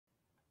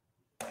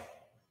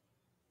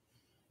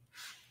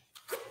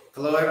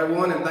Hello,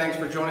 everyone, and thanks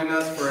for joining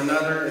us for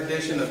another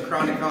edition of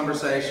Chronic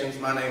Conversations.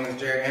 My name is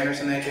Jerry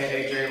Anderson,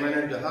 aka Jerry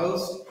Leonard, the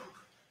host.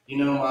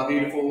 You know, my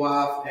beautiful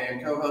wife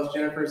and co-host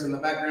Jennifer's in the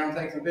background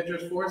taking some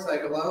pictures for us. Say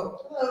hello.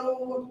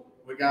 Hello.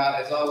 We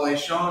got, as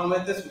always, Sean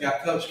with us. We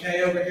got Coach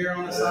K over here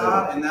on the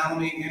side. And now let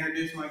me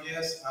introduce my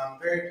guest. I'm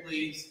very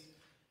pleased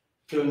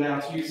to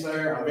announce you,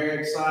 sir. I'm very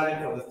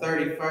excited for the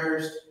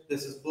 31st.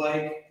 This is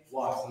Blake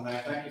Watson,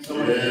 man. Thank you so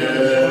much for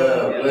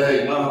coming.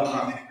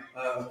 Blake.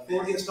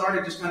 Before we get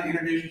started, just kind of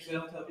introduce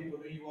yourself, tell people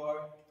who you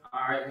are.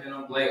 All right, man,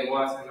 I'm Blake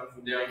Watson. I'm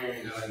from down here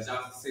in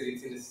Johnson City,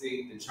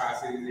 Tennessee, the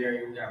Tri-Cities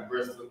area. We got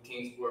Bristol,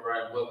 Kingsport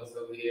right above us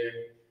over here.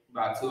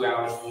 About 2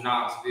 hours from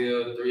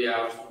Knoxville, 3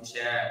 hours from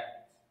Chad.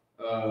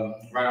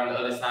 Right on the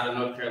other side of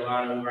North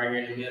Carolina, right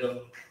here in the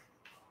middle.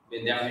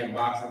 Been down here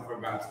boxing for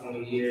about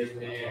 20 years,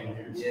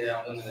 man.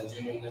 Yeah, I went to the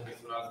Junior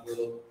Olympics when I was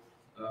little.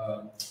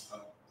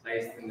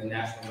 Placed in the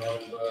National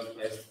Golden Glove,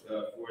 placed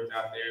fourth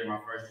out there my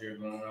first year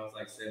going when I was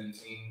like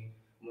 17.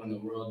 Won the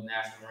world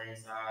national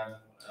ringside.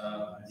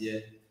 Yeah,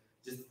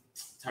 just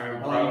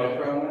turned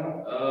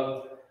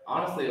pro.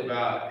 Honestly,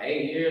 about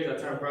 8 years.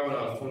 I turned pro when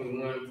I was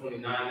 21,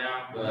 29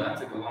 now. But I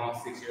took a long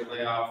 6-year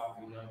layoff.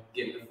 You know,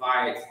 getting the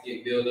fights,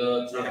 get built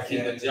up, trying to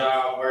keep a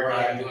job,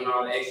 working, doing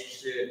all the extra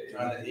shit.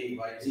 Trying to eat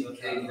like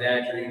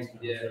exactly.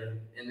 Yeah.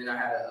 And then I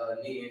had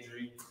a knee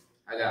injury.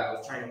 I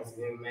was training with some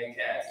MMA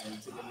cats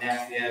and took a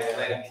nasty ass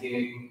leg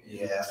kick.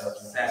 Yeah.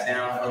 Sat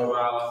down for a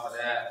while off of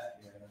that.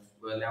 Yeah.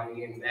 But now we're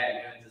getting back,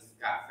 man. Just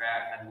got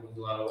fat, had to lose a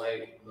lot of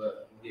weight.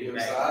 But you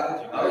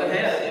excited? Oh, hell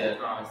yeah.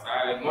 No, I'm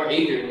excited. More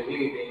eager than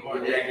anything. More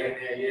back in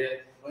there, yeah.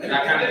 Well, and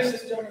I kind of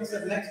just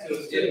sit next to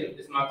us, too.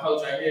 It's my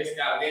coach right here,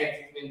 Scott Vance.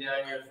 He's been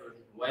down here for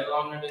way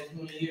longer than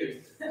 20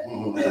 years.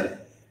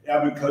 Yeah,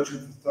 I've been coaching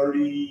for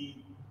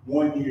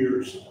 31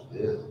 years.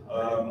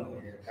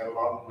 Had a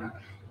lot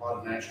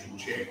of national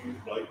champions.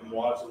 Blake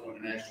Watson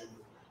won the National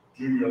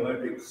Junior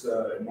Olympics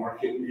in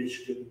Marquette,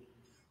 Michigan,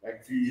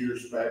 back a few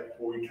years back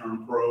before he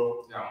turned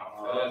pro. Yeah,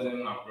 my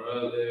cousin, my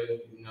brother,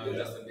 you know,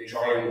 that's a big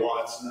Charlie fan.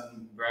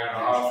 Watson, Brad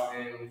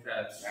Austin, we've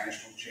had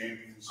national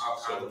champions.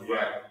 all kinds of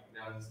fight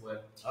down this way.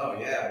 Oh,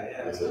 yeah.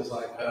 It seems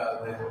like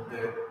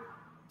the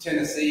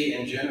Tennessee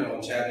in general,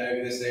 and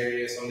Chattanooga, this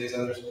area, some of these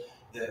others,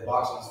 the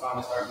boxing is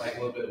finally starting to make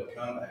a little bit of a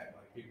comeback.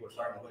 People are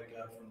starting to wake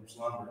up from their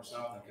slumber or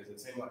something, because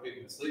it seemed like people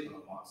have been sleeping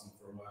on boxing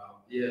for a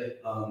while. Yeah.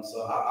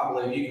 So I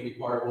believe you can be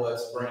part of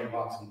what's bringing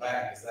boxing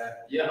back. Is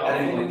that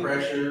any more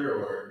pressure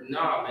or?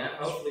 No, man.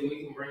 Hopefully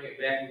we can bring it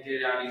back and get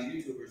it out of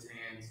these YouTubers'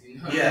 hands. You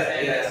know what I'm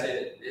Yeah.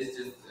 saying? It's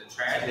just a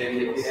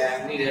tragedy. If you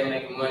ask me, they're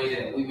making money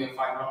that we've been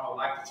fighting our whole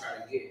life to try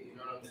to get. You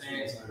know what I'm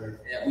saying?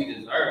 That we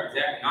deserve.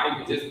 Exactly.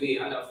 Not even just me.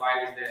 I know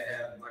fighters that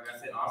have, like I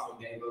said, also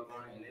gave up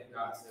on it, and they've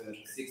got to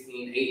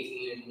 16,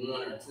 18, and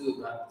 1 or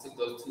 2. Took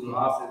those 2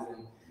 losses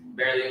and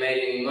barely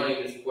made any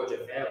money to support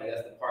your family.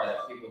 That's the part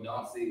that people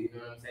don't see. You know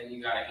what I'm saying?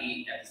 You gotta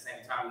eat at the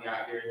same time. You're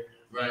out here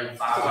running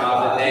 5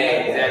 miles a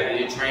day. Exactly.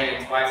 You're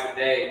training twice a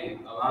day.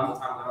 A lot of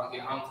times I don't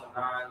get home till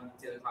 9,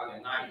 10 o'clock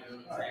at night. You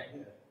know what I'm saying?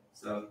 Yeah.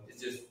 So it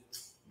just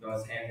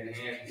goes hand in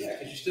hand. Yeah,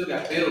 because you still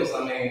got bills. I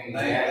mean,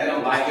 they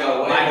don't life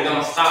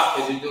don't stop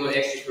because you're doing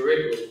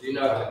extracurriculars. You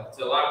know,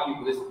 to a lot of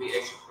people this would be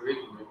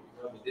extracurricular. You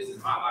know, but this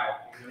is my life.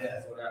 You know?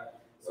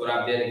 That's what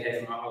I've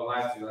dedicated my whole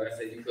life to. Like I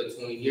said, you put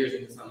 20 years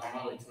into something. I'm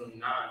only 29.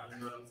 You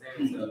know what I'm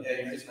saying? So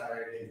yeah, you're just not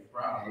ready to hit the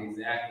problem.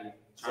 Exactly.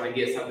 Trying to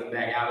get something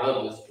back out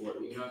of the sport.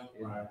 You know,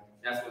 right.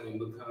 That's when it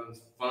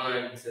becomes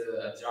fun to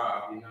a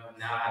job. You know,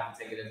 now I have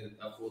to take it as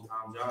a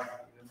full-time job.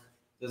 You know?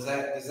 Does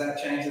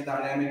that change the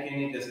dynamic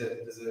any? Does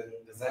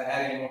that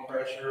add any more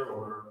pressure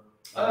or?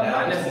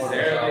 Not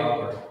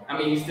necessarily. I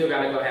mean, you still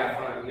gotta go have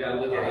fun. You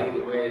gotta look at it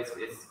either way. It's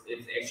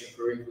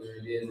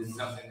extracurricular. It is. It's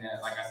something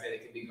that, like I said,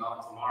 it could be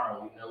gone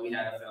tomorrow. You know, we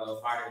had a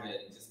fellow fighter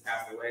that just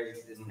passed away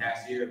this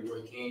past year,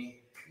 Roy King.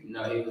 You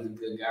know, he was a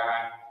good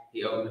guy.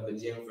 He opened up a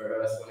gym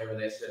for us whenever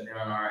they shut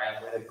down our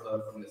athletic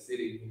club from the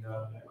city. You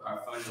know,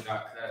 our funding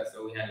got cut,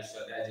 so we had to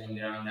shut that gym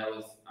down. That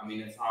was, I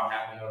mean, it's all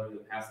happened over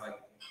the past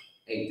like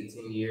 8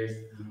 to 10 years.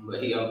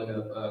 But he opened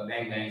up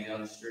Bang Bang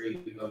down the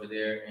street over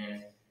there,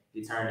 and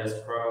he turned us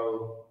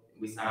pro.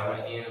 We signed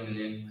with him, and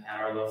then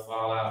had our little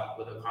fallout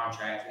with a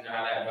contract. You know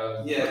how that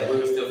goes. Yeah. We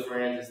were still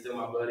friends. It's still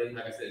my buddy.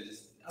 Like I said,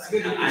 just that's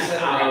good.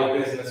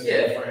 Business.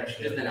 Yeah, friendship.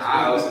 Just an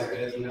eye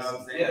opener. You know what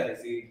I'm saying?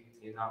 Because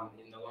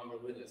he's no longer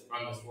with us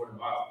from the sport of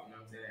boxing. You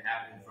know what I'm saying? It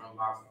happened from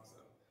boxing,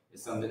 so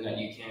it's something that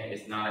you can't.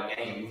 It's not a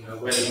game. You know,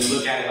 whether you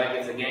look at it like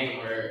it's a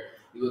game, or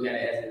you look at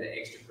it as an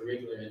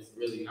extracurricular, it's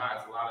really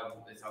not.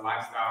 It's a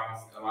lifestyle.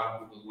 It's a lot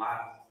of people's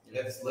lives.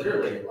 It's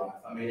literally your life.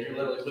 I mean, you're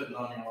literally putting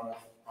on your life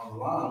on the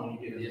line when you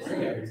get in the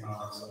ring every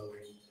time. So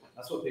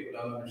that's what people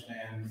don't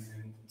understand,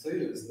 and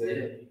too, is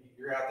that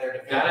you're out there to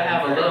gotta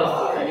have a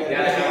love for it. You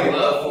gotta have a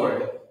love for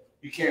it.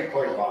 You can't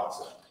play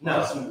boxing. No,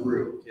 boxing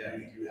real. Yeah.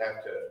 You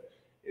have to.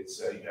 It's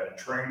you got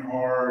to train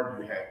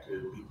hard. You have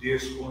to be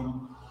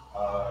disciplined.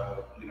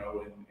 You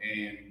know,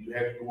 and you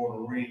have to go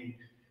in the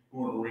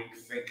ring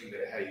thinking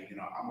that, hey, you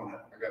know, I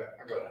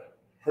gotta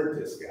hurt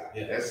this guy.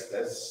 Yeah.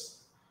 That's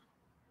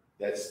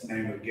that's the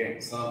name of the game.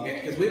 So,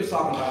 because we was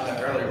talking about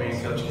that earlier, me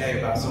and Coach K,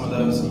 about some of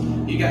those.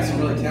 You got some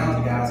really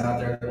talented guys out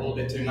there that are a little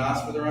bit too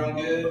nice for their own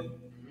good.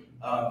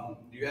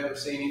 Do you ever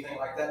see anything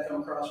like that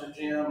come across your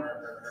gym,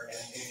 or and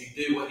if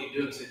you do, what do you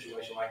do in a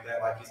situation like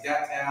that? Like, he's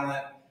got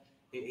talent,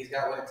 he's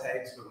got what it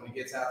takes, but when he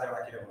gets out there,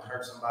 like, he don't want to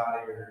hurt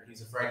somebody, or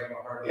he's afraid he's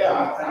going to hurt.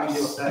 Yeah, how do you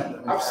deal with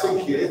that? I've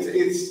seen kids.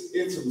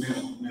 It's a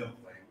mental thing.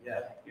 Yeah.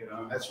 You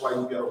know, that's why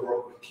you got to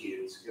work with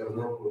kids. You got to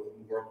work with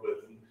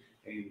them,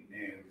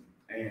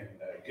 and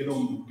get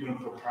them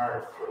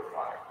prepared for a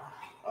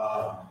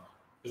fight.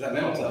 Because that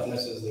mental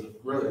toughness is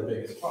really the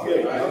biggest part.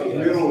 Yeah, right?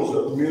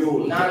 middle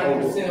is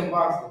 90% of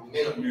boxing,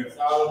 middle. It's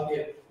all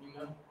hit, you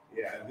know.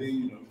 Yeah, and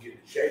then get in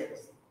shape.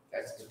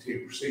 That's the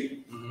 10%.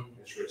 Mm-hmm.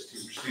 That's the rest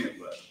 2%.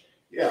 But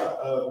yeah,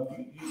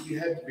 you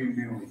have to be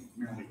mentally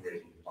ready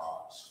to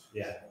box.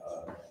 Yeah.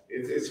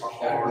 It's a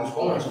hard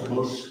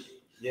sport.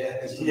 Yeah,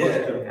 It's the Yeah.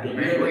 most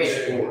demanding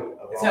sport.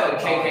 of It's telling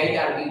all. KK, you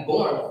gotta be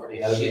born for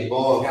You this gotta be shit.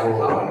 born You gotta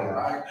for call it. it,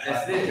 right?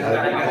 That's it. You gotta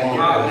gotta be have born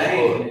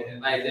a for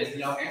name. Like this, If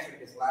you don't answer, it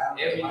gets loud.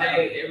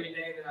 every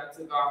day that I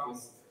took off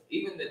was,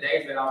 even the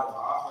days that I was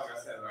off, like I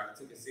said, like I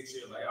took a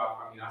 6-year layoff.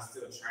 I mean, I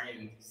still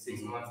trained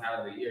 6 months out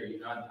of the year. You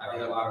know, I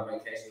did a lot of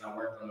vacation. I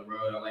worked on the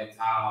road. I laid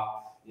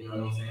tile. You know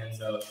what I'm saying?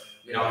 So,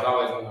 I was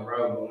always on the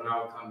road. But when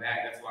I would come back,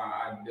 that's why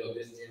I built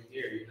this gym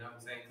here. You know what I'm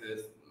saying?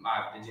 Because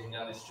the gym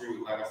down the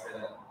street, like I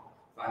said,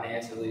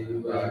 financially we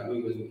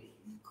was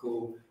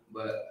cool.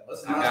 But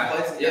It's a nice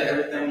place to get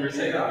everything you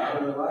appreciate need. I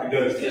really like He it.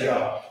 does a good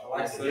job. I like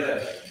Yes, it.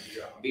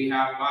 sir.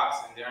 Beehive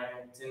Boxing down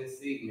here in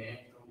Tennessee, man.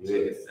 Come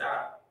check us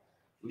out.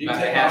 We You about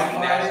to take have on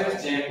some fighters?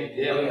 national champions.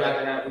 Yeah,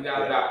 we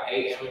got about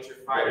 8 amateur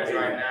fighters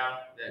right now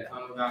that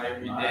come about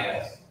every day.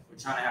 Nice. We're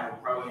trying to have a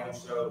pro-am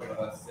show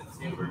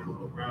September,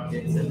 around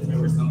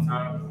mid-September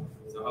sometime.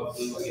 So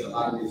hopefully we'll get a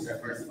lot of these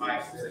first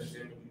fights in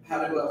September.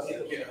 How do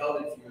people get a hold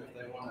of you if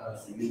they want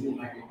to maybe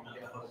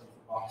get a hold of you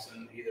for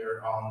boxing,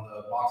 either on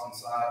the boxing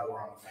side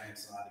or on the fan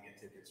side to get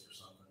tickets or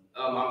something?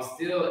 I'm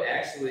still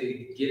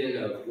actually getting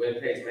a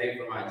webpage made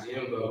for my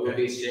gym, but we'll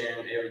be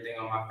sharing everything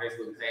on my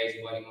Facebook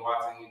page, Blake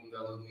Watson. You can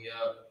go look me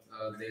up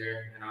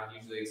there, and I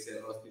usually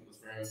accept most people's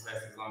friend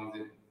requests as long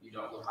as you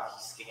don't look like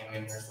you're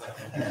scamming or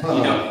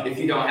something. If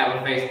you don't have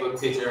a Facebook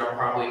picture, I'm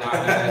probably not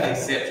gonna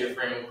accept your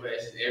friend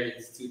request.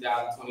 It's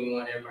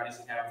 2021, everybody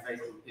should have a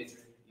Facebook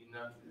picture, you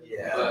know.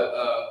 Yeah.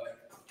 But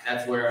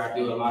that's where I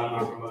do a lot of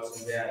my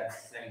promotions at.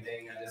 Same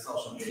thing. I just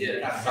Social media.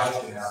 Yeah,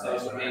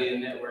 social media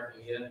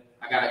networking. Yeah,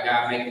 I got a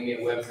guy making me a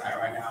website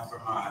right now for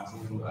my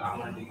gym, but I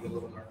want to do a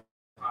little more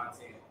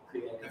content.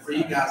 And for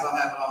you guys, I'll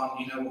have it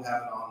on, we'll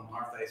have it on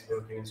our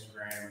Facebook and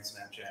Instagram and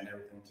Snapchat and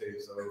everything too.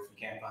 So if you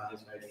can't find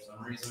his page for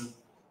some reason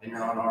and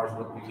you're on ours,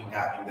 we can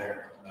guide you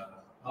there.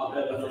 I'll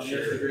have it on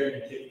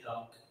Instagram and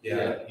TikTok.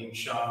 Yeah, you can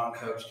Sean,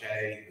 Coach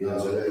K, Yeah,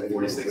 so that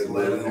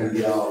 4611.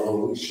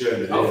 y'all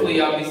share Hopefully,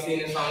 y'all be seeing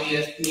this on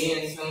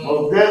ESPN soon.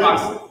 Most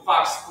definitely.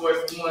 Fox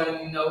Sports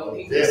 1,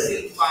 people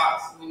see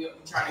Fox. We're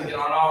trying to get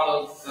on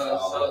all those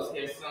shows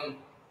here soon.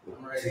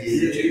 I'm ready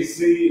to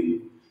see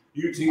it.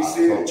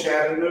 UTC in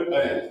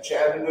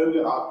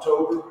Chattanooga,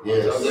 October.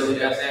 Yes. So we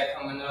got that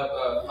coming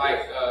up.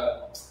 Fight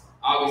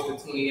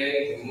August the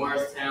 28th in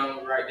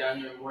Morristown, right down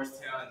here in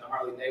Morristown at the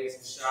Harley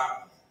Davidson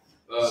shop.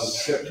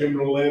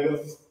 September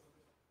 11th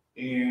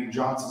in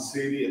Johnson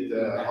City at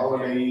the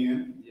Holiday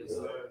Inn. Yes,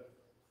 sir.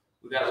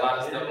 We got a lot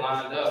of stuff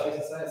lined up.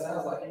 It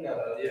sounds like you got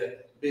a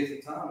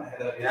busy time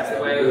ahead of you. That's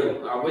the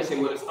way I wish it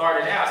would have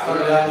started out.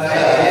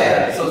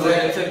 Yeah. So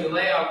when it took the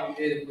layoff,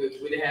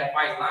 we'd have had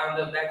fights lined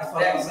up back I to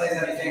was back. going to say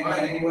that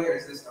again, anyway, or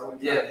is this, are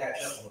we trying to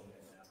catch up a little bit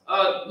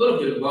A little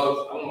bit of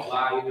both. I won't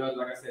lie,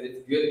 like I said,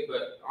 it's good,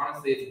 but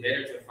honestly, it's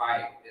better to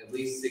fight at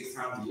least 6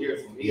 times a year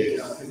for me.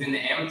 Yes. Because in the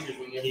amateurs,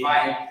 when you're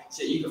fighting,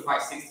 you can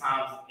fight 6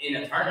 times in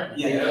a tournament.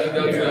 Yeah. You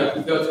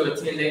go to a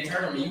 10-day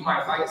tournament, you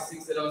might fight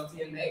 6 of those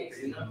 10 days.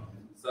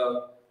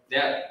 So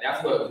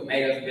that's what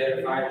made us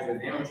better fighters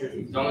as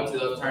amateurs. Going to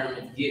those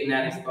tournaments, getting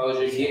that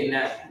exposure, getting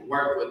that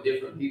work with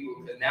different people.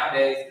 Because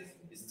nowadays,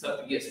 it's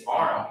tough to get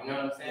sparring. You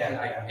know what I'm saying? Yeah.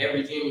 Like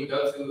every gym you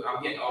go to,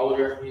 I'm getting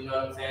older. You know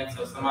what I'm saying?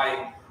 So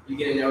you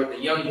get in there with the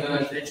young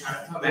guns, they're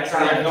trying to come back.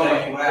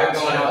 They're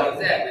going out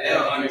exactly. They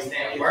don't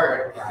understand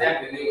work.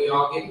 Exactly. And then we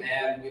all get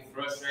mad, we get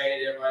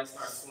frustrated. Everybody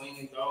starts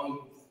swinging, throwing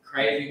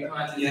crazy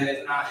punches, and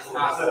it's not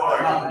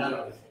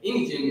sparring.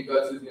 Any gym you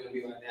go to is going to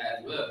be like that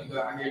as well. If you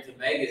go out here to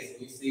Vegas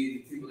and you see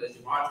the people that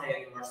Javante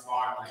and them are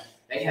sparring, like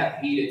they have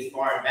heated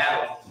sparring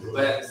battles,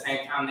 but at the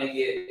same time they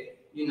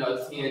get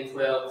 10,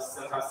 12,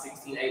 sometimes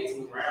 16,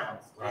 18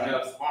 rounds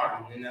of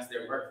sparring, and that's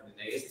their work for the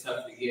day. It's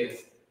tough to get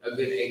a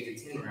good 8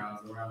 to 10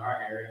 rounds around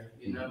our area,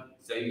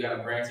 So you got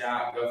to branch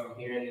out and go from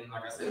here, and then,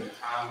 like I said, the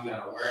time you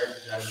got to work,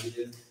 you got to do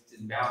this,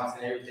 just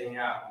balancing everything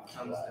out. It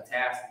becomes a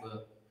task,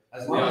 but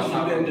As long as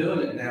you've been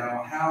doing it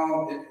now,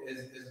 how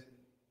is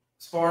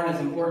sparring as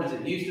important as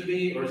it used to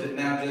be, or is it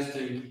now just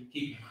to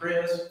keep you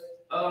crisp?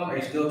 Are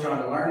you still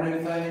trying to learn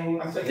new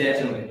things? I think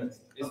Definitely.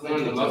 It's one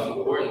of the most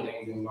important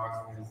things in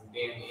boxing is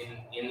being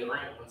in the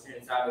ring. Once you're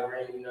inside the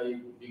ring, you know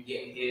you're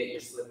getting hit, you're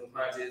slipping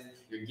punches,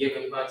 you're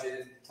giving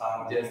punches,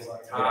 just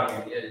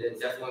timing. Yeah,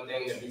 that's one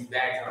thing that these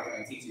bags aren't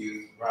going to teach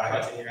you. Right.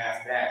 Punching your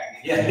ass back.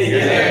 Yeah.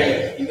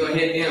 You're going to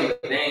hit them,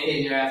 but they ain't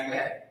hitting your ass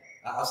back.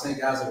 I've seen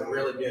guys that are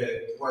really good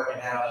at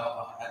working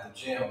out at the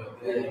gym,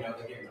 but then, you know,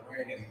 they get in the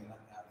ring and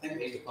I think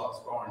they used to call it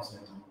sparring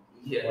syndrome.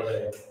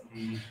 Yeah.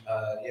 You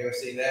ever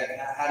see that?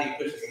 How do you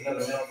push this another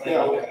mental thing?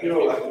 Yeah, well, you know,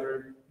 like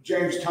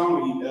James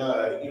Toney,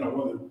 you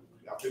know,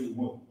 I think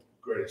one of the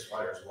greatest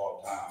fighters of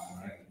all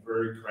time, right?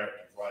 Very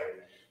crafty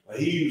fighter. All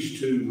he used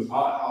to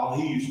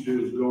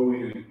do is go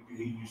in and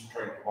he used to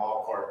train at the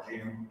ballpark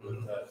gym with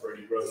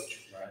Freddie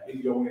Roach. Right?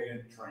 He'd go in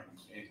and train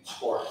and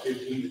spar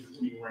 15 to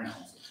 20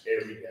 rounds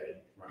every day.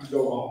 Right. He'd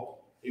go home.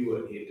 He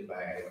wouldn't hit the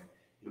bag.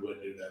 He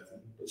wouldn't do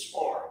nothing but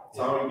spar. That's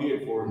all he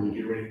did for him to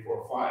get ready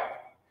for a fight.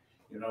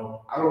 You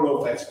know, I don't know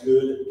if that's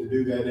good to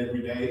do that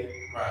every day.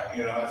 Right.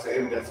 You know, I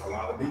say that's a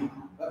lot of beat.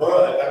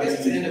 But I guess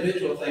it's an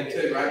individual thing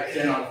too, right?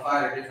 Depending on the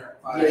fighter,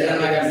 different fighters. Yeah,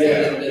 like I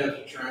said,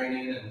 different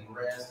training and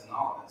rest and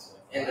all that stuff.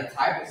 And the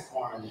type of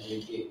sparring that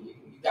you get, you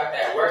got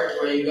that work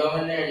where you go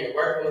in there and you're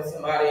working with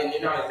somebody and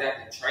you're not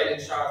exactly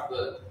trading shots,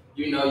 but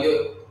you know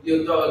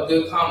you'll throw a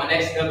good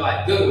combination. They're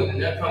like good one,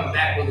 and they're coming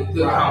back with a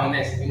good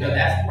combination. You know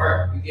that's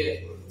work. You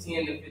get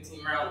 10 to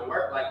 15 rounds of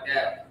work like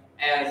that,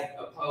 as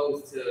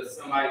opposed to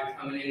somebody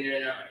coming in there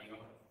and they're like, you know,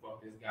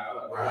 fuck this guy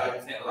up. Right.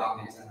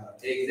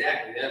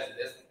 Exactly.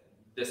 That's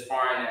the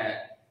sparring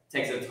that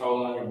takes a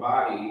toll on your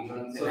body. You know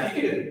what I'm So saying?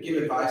 if you could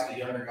give advice to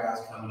younger guys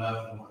coming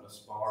up and wanting to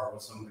spar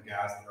with some of the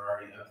guys that are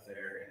already up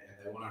there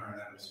and they want to earn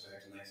that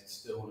respect and they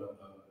still want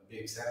to be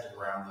accepted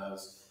around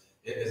those,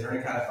 is there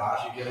any kind of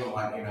advice you give them?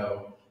 Like, you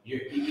know, you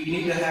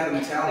need to have the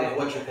mentality of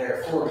what you're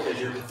there for because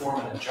you're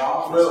performing a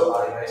job for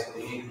somebody.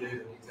 Basically, you need to do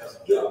the details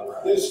of the job.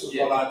 Right? this is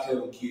what I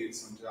tell the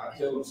kids sometimes. I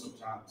tell them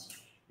sometimes,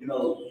 you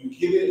know, you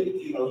get it,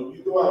 you know,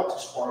 you go out to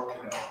spar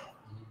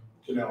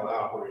Canelo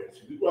Alvarez.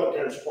 You go out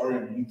there and spar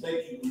him, and you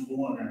think you can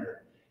go in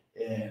there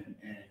and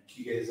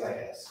kick his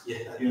ass. Yeah.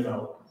 You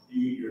know,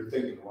 you're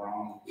thinking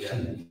wrong. Yeah.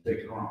 You're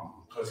thinking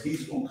wrong. Because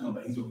he's going to come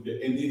back, and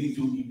then he's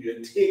going to give you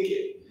a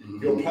ticket,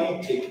 your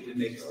plane ticket the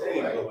next day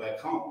and go back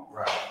home.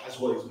 Right. That's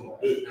what he's going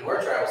to do. And where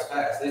travels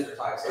fast, these are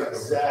tight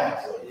circles.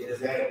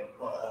 Exactly.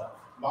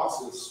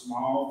 Boxing is a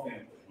small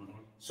family.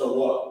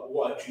 So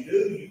what you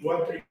do, you go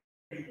out there,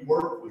 you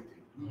work with him.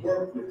 You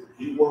work with him.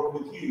 He work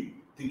with you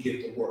to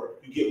get the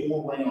work. You get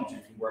more rounds if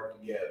you work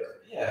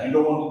together. Yeah. You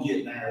don't want to get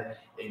in there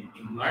and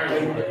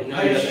Learning. You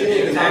know,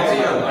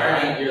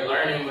 you're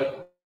learning with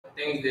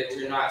things that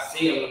you're not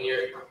seeing when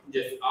you're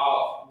just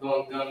all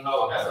going gung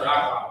ho. That's what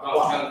I call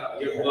going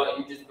gung ho.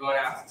 You're just going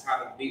out to try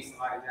to beat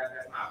somebody.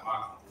 That's not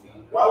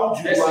boxing. why would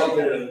you go out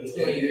there?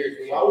 20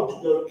 years. Why would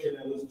you go to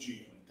Canelo's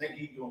gym and think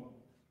he's gonna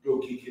go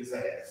kick his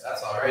ass?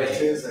 That's already. It's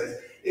his ass.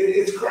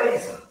 It's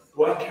crazy.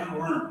 Go out there and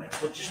learn.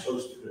 That's what you're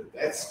supposed to do.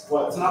 That's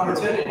what It's an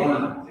opportunity.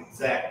 Learn.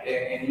 Exactly.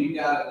 And you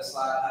got to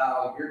decide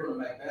how you're going to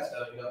make best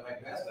of it. If you don't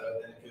make best of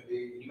it, then it could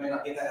be, you may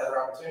not get that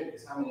other opportunity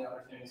because how many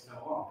opportunities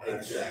come along?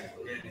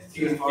 Exactly.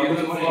 Few and far.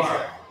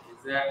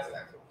 Exactly.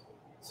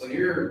 So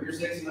you're 6-0,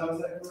 is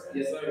that correct?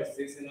 Yes, sir.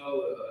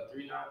 6-0,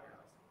 3 knockouts.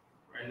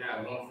 Right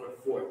now, going for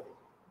the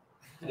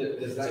 4th.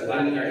 Does that put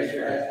any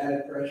extra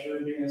added pressure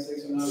being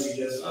 6-0?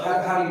 You just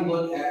how do you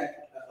look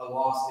at a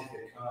loss if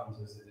it comes?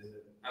 Is it?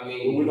 I Well,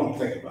 mean, we don't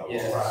think about it.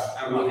 yeah, Right.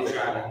 I really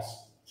try to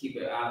keep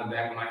it out of the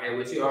back of my head,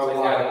 which you always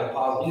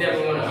got. You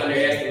never want to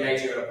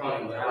underestimate your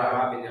opponent, but I know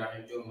I've been out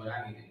here doing what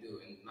I need to do.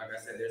 And like I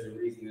said, there's a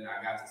reason that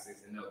I got to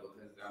 6-0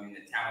 because, I mean,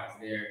 the talent's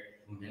there.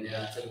 And then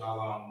I took my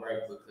long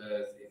break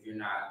because if you're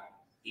not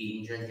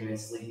eating, drinking, and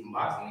sleeping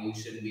boxing, you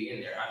shouldn't be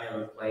in there. I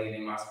never played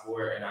in my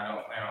sport, and I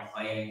don't plan on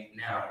playing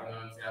now. You know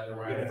what I'm saying? I've been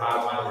running 5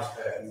 miles.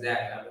 Exactly.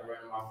 I've been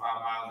running my 5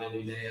 miles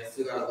every day. I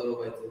still got a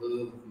little weight to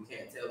lose. You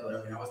can't tell, but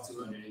I mean, I was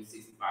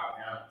 265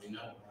 pounds, you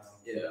know?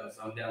 Yeah,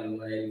 so I'm down to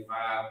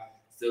 185.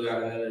 Still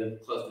got another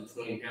close to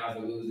 20 pounds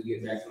to lose to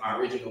get back to my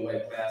original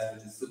weight class,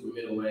 which is super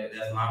middleweight.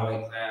 That's my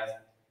weight class.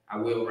 I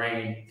will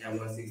reign at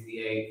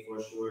 168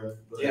 for sure.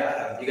 But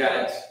Yeah. you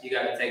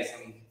gotta take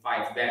some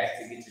fights back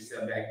to get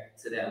yourself back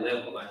to that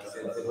level, like you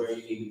said, to where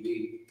you need to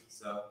be.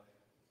 So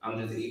I'm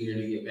just eager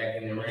to get back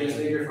in the ring. Just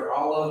eager for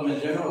all of them in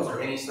general. Is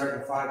there any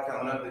certain fight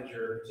coming up that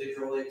you're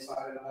particularly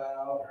excited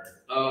about,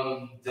 or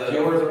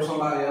yours or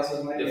somebody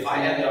else's? Maybe The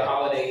fight at the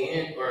Holiday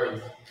Inn,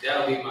 or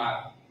that'll be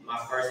my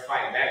first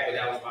fight back, but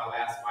that was my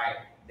last fight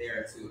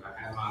there too. I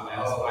had my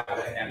last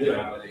fight at the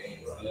Holiday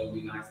Inn, so it'll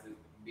be nice to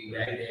be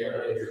back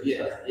there.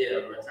 Yeah,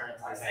 return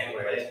to the same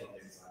place.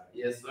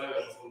 Yes, sir.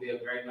 It's gonna be a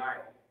great night.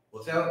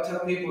 Well,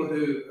 tell people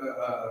who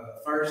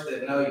first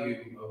that know you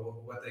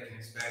what they can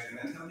expect, and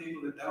then tell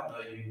people that don't know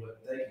you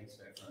what they can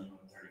expect from you on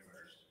the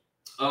 31st.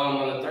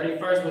 On the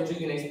 31st, what you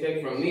can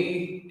expect from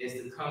me is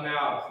to come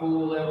out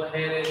cool,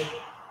 level-headed,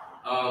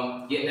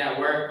 getting that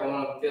work. I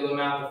want to fill them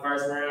out the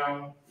first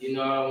round. You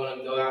know, I don't want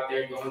to go out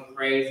there going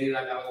crazy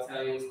like I was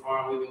telling you,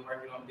 sparring. We've been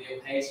working on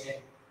being patient,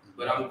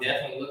 But I'm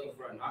definitely looking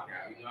for a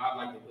knockout. You know, I'd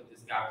like to put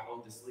this guy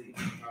close to sleep.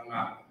 I'm talking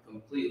about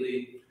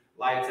completely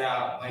lights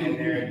out, laying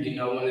there. You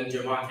know, one of the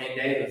Gervonta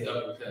Davis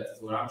uppercuts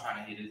is what I'm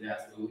trying to hit his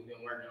ass with. We've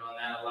been working on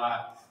that a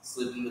lot,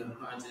 slipping the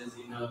punches,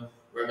 you know,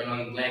 working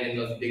on landing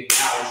those big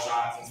power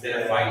shots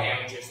instead of fighting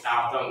amateur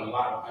style, throwing a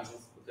lot of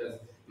punches because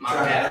my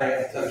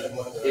bad.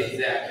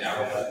 Exactly.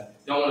 I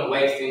don't want to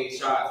waste any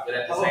shots, but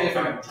at the same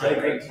time, Take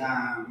your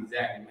time.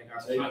 exactly, make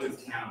our Take your punches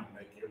count. time,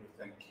 make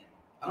everything count.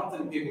 I don't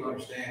think people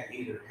understand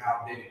either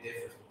how big a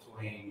difference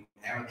between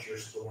amateur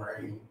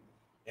scoring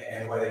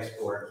and the way they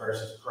score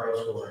versus pro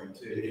scoring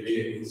too. It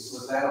is.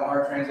 Was that a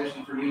hard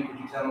transition for you? Could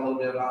you tell a little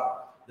bit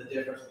about the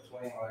difference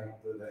between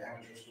like the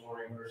amateur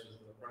scoring versus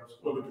the pro Well,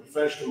 scoring? the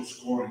professional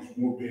scoring is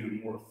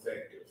being more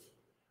effective.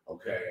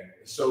 Okay,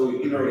 so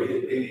you know it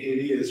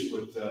is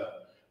with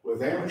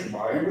amateur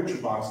boxing.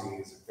 Amateur boxing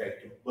is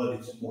effective, but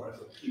it's more as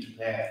a key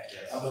pad.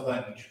 Other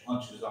than your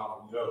punches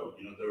off and go,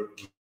 you know they're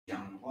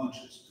young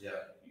punches. Yeah.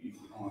 You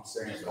know what I'm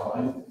saying?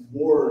 So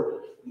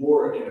more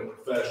in the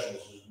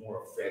professionals is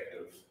more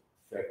effective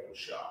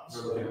shots.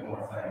 We're looking at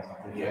more things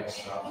like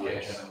Yes,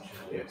 yes,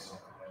 yes.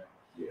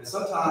 yes. And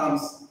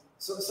sometimes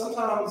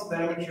the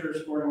amateur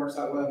scoring works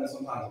out well, and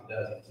sometimes it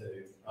doesn't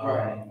too.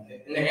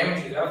 In the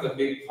amateurs, that was a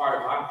big part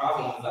of my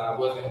problem was I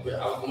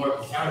was more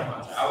of a counter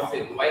puncher. I was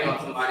sitting waiting on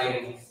somebody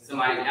and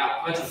somebody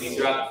out punching me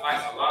throughout the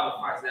fight. So a lot of the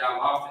fights that I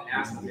lost in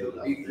national, they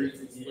would be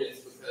 3-2 splits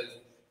because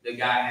the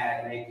guy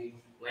had maybe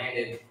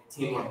landed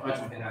 10 more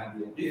punches than I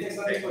did. Do you think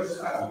something puts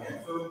out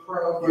for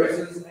pro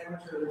versus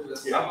amateur?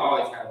 I've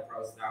always had a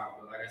pro style,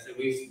 but like I said,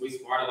 we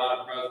sparred a lot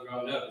of pros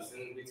growing up. As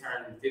soon as we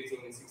turned 15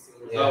 and 16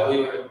 years old,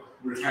 we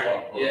were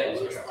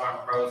sparring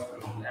pros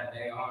from that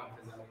day on.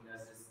 Because I mean,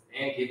 that's just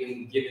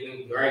and giving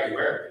them great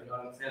work. You know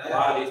what I'm saying? A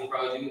lot of these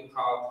pros, you can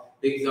call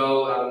Big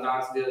Zoe out of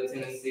Knoxville,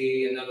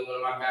 Tennessee. Another one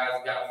of my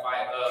guys got to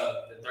fight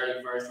the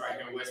 31st right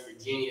here in West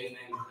Virginia. His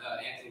name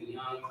is Anthony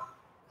Young.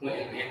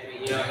 Quentin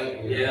Anthony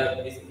Young,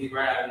 yeah, he's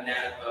right out of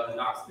that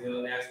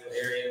Knoxville, Nashville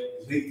area.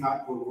 Is he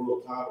fighting for the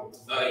world title?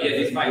 Yeah,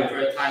 he's fighting for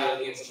a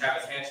title against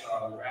Travis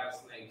Hanshaw, the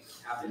rattlesnake,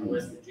 out in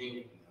West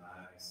Virginia.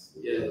 Nice.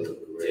 Yeah,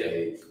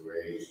 Great.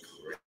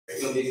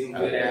 it's gonna be some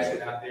good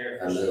action out there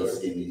I for love sure.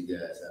 seeing these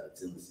guys out of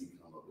Tennessee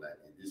come up like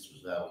that. This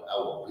was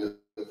our built.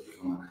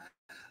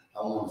 I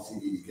want to see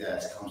these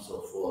guys come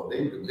so far.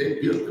 They built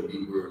to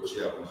be world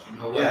champions. You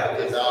know why? Yeah.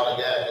 Because all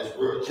the guys that's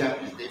world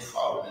champions, they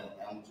fought in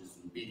the amateurs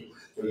and beat them.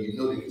 So you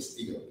know they can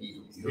still beat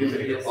them. You know?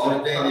 Yes. The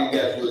only thing they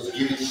got to do is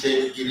get in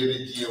shape, get in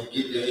the gym,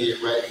 get their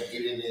head right, and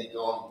get in there and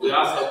go on. We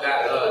also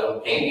got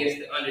Alias,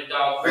 the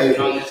underdog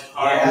version on this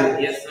card. Yeah.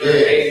 Yes, sir. Yeah.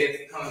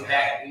 Alias coming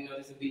back. You know,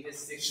 this will be his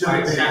sixth Should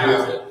fight. be,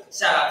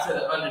 Shout out to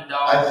the I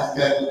underdog. just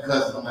got to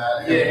cuss them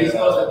out. Yeah, he's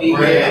supposed to be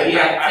Brad. here. He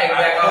had to take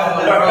back off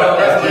on the road.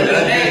 That's what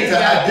his name is.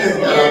 I did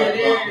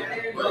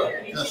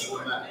Yeah. cuss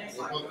them out.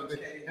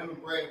 Him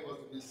and Brad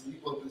supposed to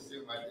be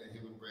sitting right there.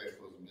 Him and Brad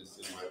supposed to be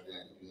sitting right there.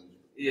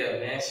 Yeah,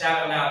 man.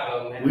 Shout him out,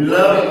 though, man. We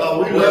love him.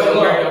 Oh, we love him.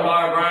 Working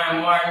hard.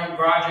 Brian Martin,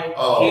 Roger.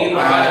 Oh, Keith,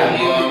 Brian,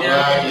 Roger,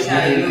 Roger,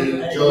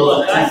 Chattanooga.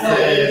 George,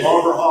 T-Says,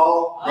 Barber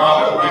Hall.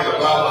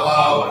 Robert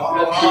Hall,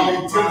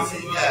 all these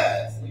Tennessee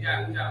guys. We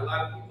got a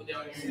lot of people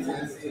down here in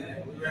Tennessee.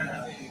 Man. We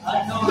represent.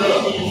 I know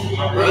Look,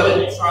 My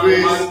brother,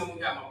 Charlie Martin.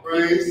 We got my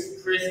brother,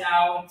 Chris, Chris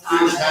Howell,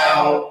 Chris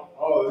Howell,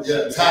 Oh,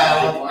 yeah,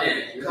 Tyler.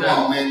 Man, Come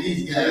on, man,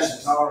 these guys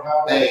is Tyler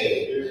Howell.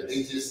 bad.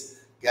 They just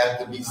got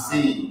to be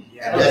seen.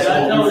 Yeah. And that's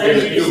I what know we they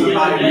finna do. need to We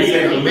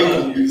finna make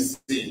them be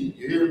seen.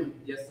 You hear me?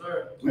 Yes,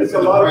 sir. We It's a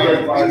finna lot of bring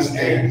great fights. big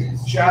And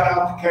stages. shout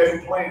out to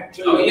Kevin Plant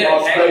too. Oh yeah,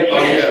 Las hey,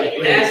 Vegas.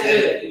 yeah. that's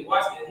good.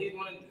 Watch it. He's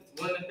one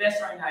of the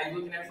best right now. He's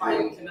looking at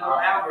fighting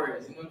Canelo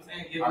Alvarez. You know what I'm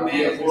saying? Give him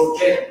man some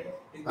respect.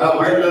 He's I been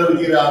would working. love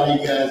to get all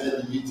these guys in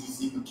the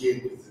UTC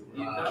McKinney.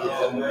 You know,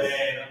 Get them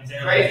there.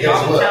 crazy. Guess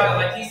Also, what?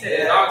 like he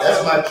said,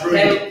 That's my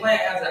dream. Caleb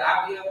Plant has an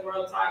IBF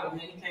world title, man.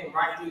 He came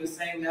right through the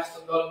same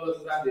national gold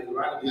medals as I did,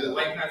 right? Yeah. The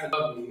weight class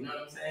above me. You know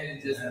what I'm saying?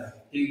 It's just Yeah.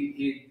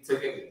 he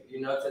took it,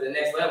 you know, to the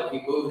next level.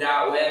 He moved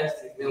out west.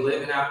 He's been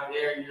living out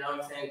there. You know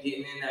what I'm saying?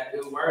 Getting in that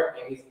good work,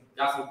 and he's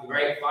got some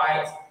great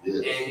fights. Yes.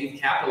 And he's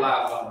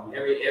capitalized on them.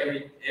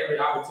 Every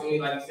opportunity,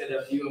 like you said,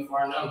 a few and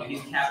far number.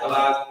 He's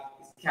capitalized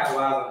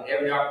on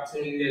every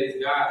opportunity that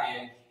he's got,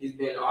 and he's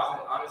been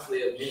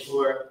honestly a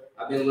mentor.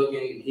 I've been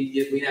looking. He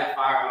gives me that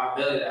fire in my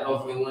belly that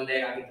hopefully one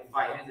day I get to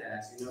fight his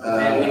ass. You know what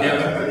I'm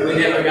saying? We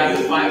never got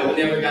to fight.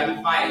 We never got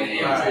to fight in the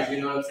amateurs.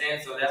 You know what I'm saying?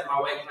 So that's my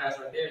weight class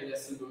right there.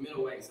 That's super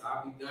middleweight. So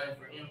I'll be done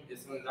for him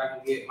as soon as I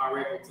can get my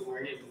record to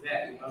where his is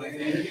at. You know I what I'm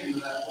think saying? you're getting to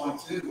that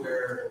point too,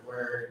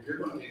 where you're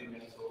going to be the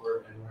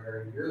mentor and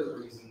where you're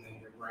the reason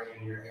that you're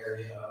bringing your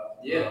area up.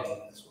 Yeah.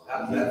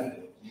 How does that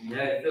feel? Yeah,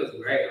 it feels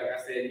great. Like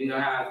I said, you know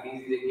how it's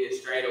easy to get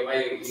straight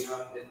away. You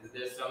know,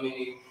 there's so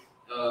many,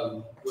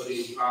 what do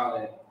you call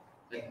it?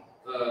 Like,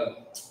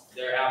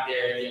 they're out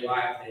there in your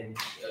life, and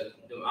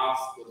the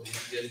obstacles,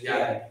 you just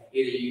gotta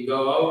either you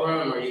go over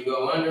them, or you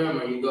go under them,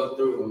 or you go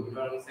through them. You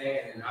know what I'm saying?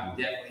 And I've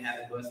definitely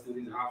had to bust through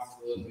these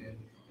obstacles and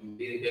and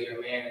be the bigger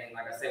man. And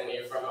like I said, when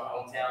you're from a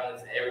hometown,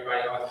 it's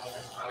everybody always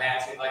wants to come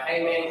at you like,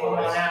 hey man, come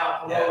on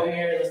out, come over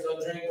here, let's go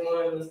drink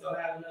one, let's go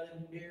have another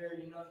beer,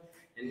 you know.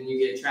 And then you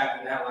get trapped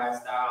in that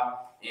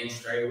lifestyle and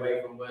stray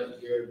away from what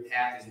your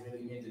path is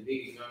really meant to be.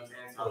 You know what I'm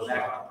saying? So I'm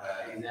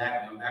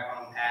back on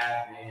the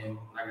path, and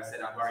like I said,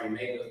 I've already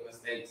made those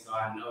mistakes, so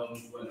I know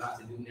what not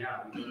to do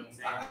now. You know what I'm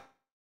saying?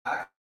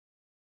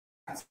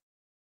 I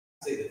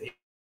see that.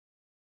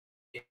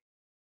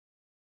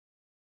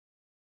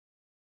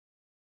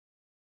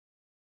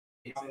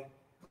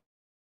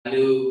 I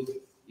knew,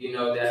 you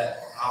know,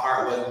 that my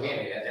heart wasn't in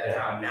it at that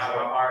time. Now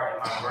my heart and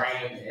my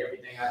brain and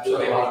everything I do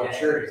every day.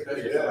 Sure,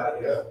 especially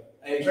somebody Yeah.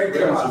 age. I think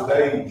comes with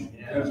age,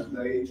 comes with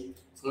age.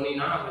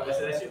 29, like I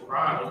said, that's your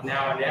prime. It's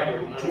now or never. You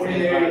know what I'm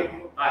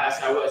saying?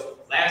 Like I was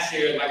last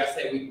year. Like I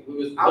said, we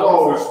was. I've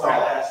always looking for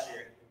thought- last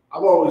year.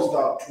 I've always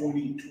thought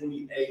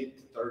 28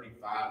 to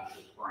 35 is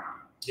the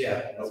prime.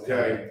 Yeah.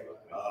 Okay.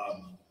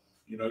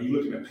 You know, you're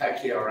looking at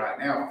Pacquiao right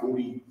now,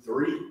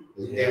 43.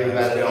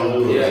 Everybody don't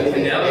do it. Yeah,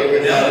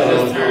 Everybody Canelo don't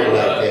just do it turned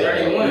like that.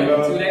 31 You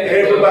know, 2 days ago.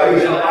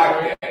 everybody's Canelo like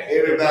that.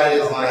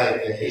 Everybody's like that.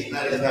 It's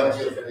not just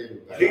for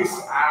everybody. He's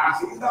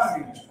not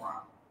in his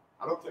prime.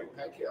 I don't think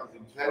Pacquiao's in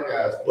his prime.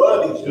 Pacquiao's- But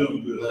he's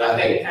doing good. But I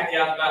think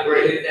Pacquiao's about to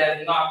Great. get his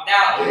ass knocked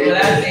out. Yeah. But I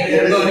think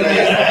they're going to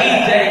get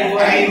EJ.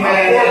 Boy. Hey, man.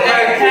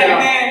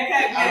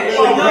 Pac-Man.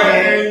 Oh,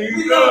 man, you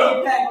We know. love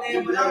you,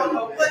 Pac-Man, but I don't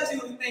know what you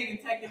was thinking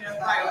taking that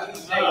fight with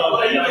EJ.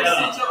 Boy, you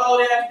better sit your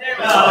old ass there.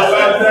 How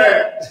about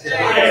that?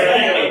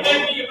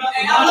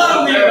 Hey, I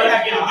love Manny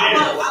Pacquiao. I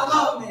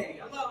love Manny.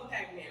 I love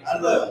Pac-Man. I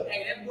love it. Hey,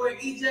 that boy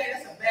EJ,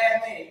 that's a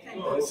bad man. You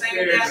can't put the same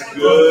Oh, national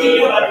good.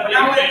 gold. When I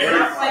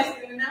placed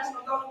in the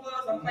national gold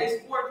gloves, I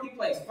placed fourth. He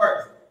placed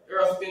first.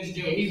 Earl Spence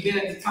Jr. He's been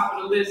at the top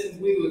of the list since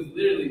we was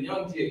literally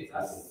young kids. I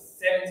was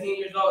 17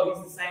 years old.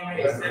 He's the same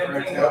age.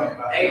 17,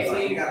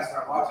 18. You gotta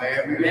start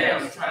watching.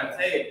 Man, I'm trying to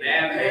tell you,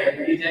 bad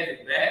man. EJ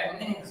is bad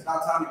man. It's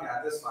about time you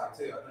got this fight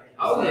too, I think.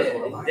 Oh yeah, he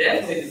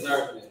definitely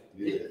deserves it.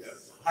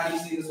 Yes. How do you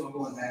see this one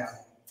going down?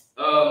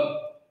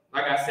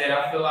 Like I said,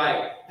 I feel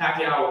like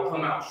Pacquiao will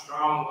come out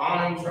strong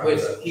on him,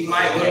 which he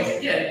might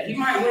win. Yeah, he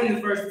might win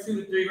the first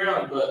 2 to 3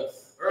 rounds, but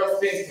Earl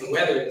Spence can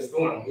weather the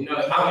storm. You know, I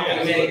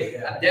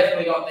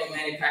definitely don't think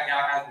Manny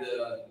Pacquiao has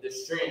the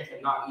strength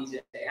to knock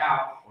EJ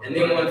out. And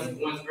then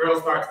once Earl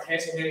starts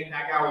catching Manny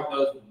Pacquiao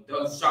with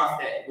those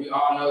shots that we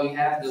all know he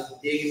has,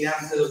 just digging down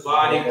to the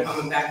body,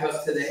 coming back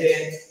up to the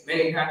head,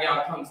 Manny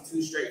Pacquiao comes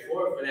too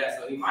straightforward for that.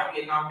 So he might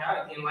get knocked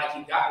out again like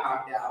he got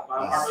knocked out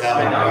by Marcus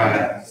Benoit. You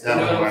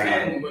know what I'm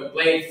saying? With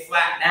blade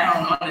flat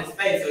down on his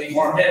face, so he's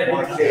better.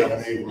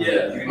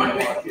 Yeah,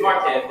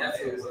 Marquez, that's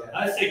what it was. I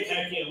say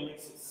Pacquiao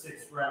makes it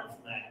 6 rounds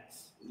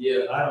max.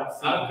 Yeah. I don't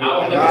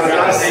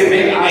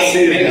see. I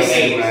see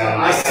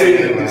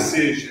the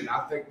decision. I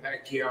think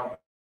Pacquiao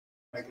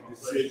make a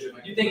decision.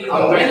 You think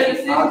he'll win the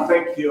decision? I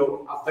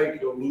think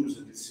he'll lose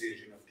a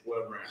decision of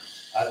 12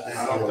 rounds. I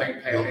don't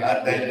think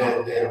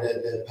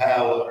that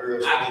power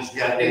Earl Spence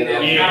got think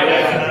that. Yeah,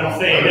 that's what I'm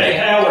saying.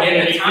 That power In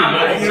the can be time, too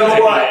much. You know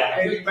what?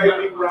 And you may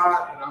be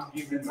right, and I'm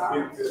giving the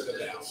benefit of the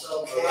doubt.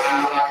 So, That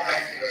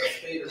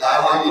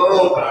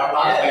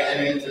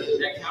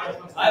counter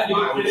punch. I do I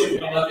too.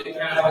 love the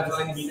counter punch,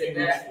 like you said,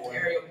 that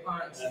aerial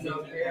punch, you know,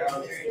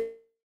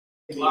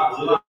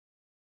 block.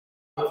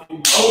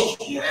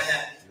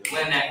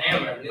 Land that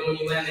hammer. And then when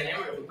you land the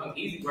hammer, it becomes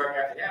easy work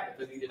after that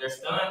because either they're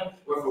stunned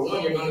or for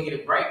one, you're going to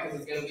get a break because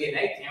it's going to be an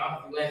 8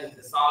 count. If you land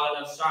the solid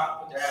enough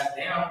shot and put their ass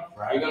down,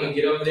 you're going to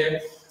get over there,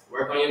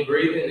 work on your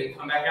breathing, and then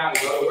come back out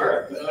and go to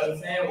work. You know what I'm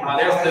saying? While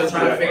they're still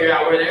trying to figure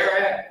out where they're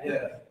at.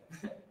 Yeah.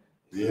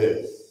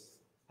 Yes.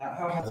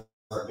 How has it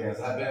been? Has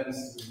that been?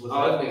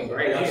 Oh, it's been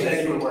great. You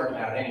said you were working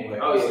out anyway.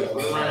 Oh yeah,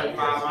 we're running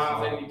 5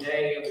 miles every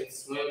day. I've been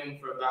swimming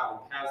for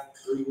about the past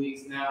 3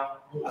 weeks now.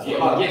 That's Yeah,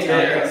 what get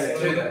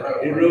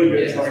there. He really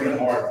been training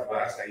hard the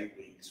last 8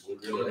 weeks. We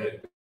really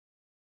did.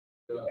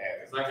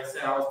 Because like I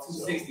said, I was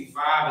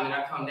 265 and then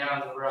I come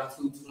down to around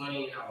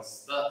 220 and I was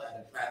stuck at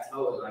the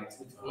plateau at like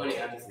 220.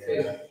 I just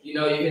couldn't, you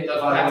know, you hit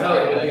those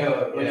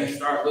plateaus when you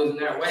start losing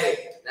that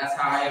weight. That's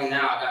how I am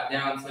now. I got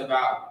down to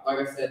about, like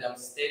I said, I'm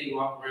steady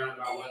walking around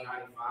about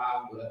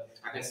 195, but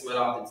I can sweat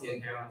off the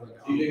 10 pounds.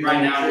 Like, Do you do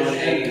right now, I'm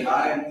nutrition, 180.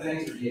 diet and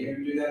things, or do you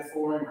do that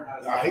for him, or how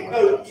does that He work?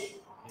 knows.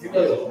 He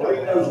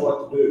knows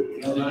what to do. You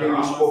know, he's been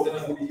in sport for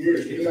 40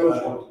 years. He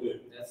knows what to do.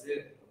 That's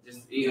it.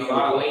 Just eat a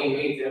lot of lean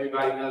meats.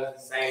 Everybody does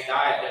the same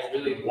diet. There's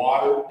really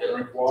Water,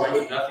 Drink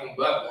water. nothing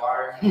but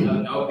water.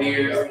 No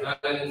beers,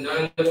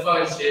 none of the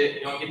fun shit.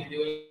 You don't get to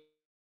do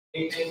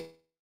anything.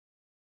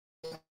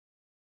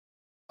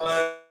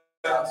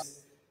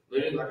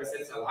 Literally, like I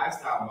said, it's a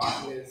lifestyle.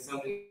 Boxing is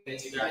something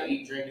that you gotta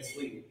eat, drink, and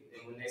sleep.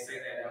 And when they say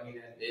that, I mean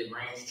that it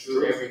rings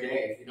true every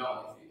day. If you don't,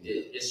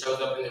 it shows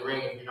up in the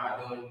ring if you're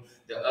not doing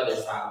the other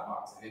side of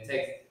boxing.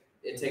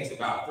 It takes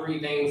about 3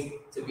 things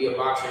to be a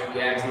boxer, if you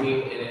ask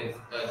me, and it's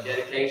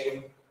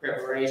dedication,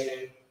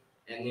 preparation,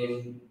 and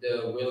then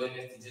the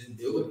willingness to just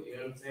do it, you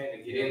know what I'm saying?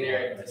 To get in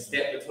there, to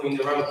step between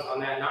the ropes on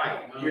that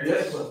night, you know Your what I'm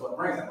saying? discipline is what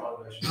brings that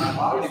motivation. A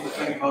lot of people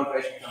think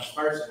motivation comes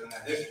first, and then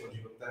that discipline,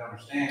 you don't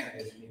understand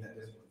is you need that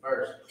discipline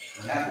first,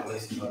 and that's what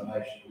leads to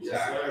motivation.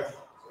 Yes, sir.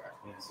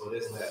 Yeah, so it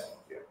is that.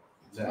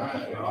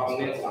 All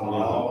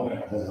mental.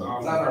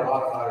 Because I've heard a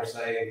lot of fighters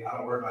say, I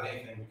don't worry about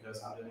anything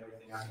because I'm doing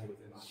everything I can do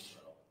within my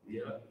control.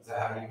 Yeah. Is that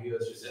how you view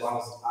it? It's just as long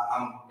as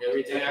I'm.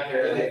 Everything I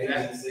can.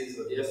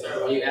 Yes,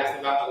 sir. When you asked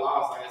about the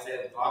loss, like I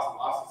said,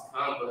 losses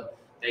come, but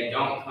they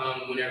don't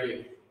come whenever.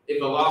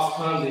 If a loss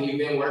comes and you've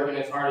been working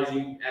as hard as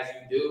you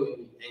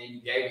do, and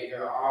you gave it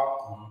your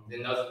all,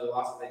 then those are the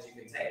losses that you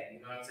can take. You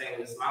know what I'm saying?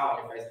 With a smile on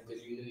your face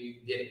because you knew you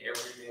did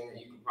everything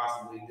that you could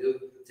possibly do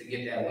to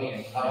get that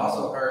win. I've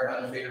also heard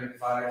undefeated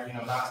fighters,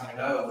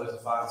 19-0, lose a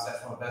fight, and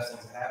that's one of the best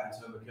things that happened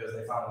to them because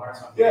they finally learned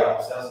something about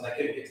themselves and they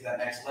couldn't get to that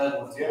next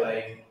level until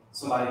they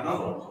somebody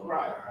humble them.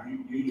 Right,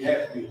 you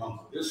have to be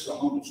humble. This is a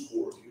humble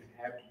sport. You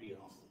have to be humble.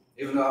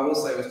 Even though I will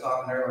say, we was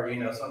talking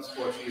earlier, some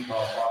sports use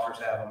ball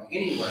boxers have them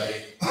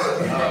anyway.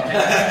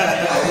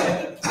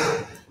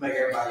 Make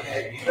everybody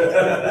hate me.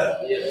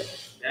 Yeah,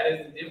 that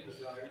is the difference.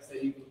 Like I said,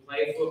 you can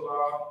play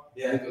football,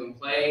 you can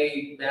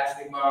play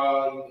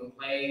basketball, you can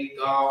play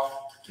golf,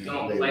 you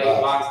don't play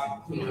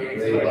boxing. You know what I'm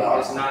saying?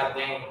 It's not a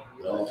game.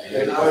 Don't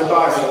Play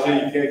boxing till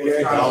you can't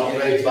get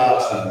Don't play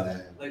boxing,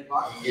 man. Like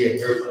boxing. You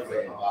get hurt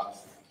playing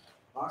boxing.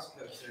 Boxing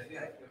coach said,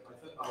 yeah, if you play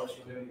football, what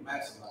you do, you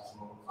maximize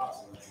more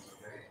boxing lessons,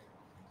 okay?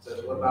 So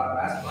what about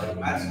basketball? You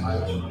maximize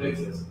what you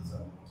do. So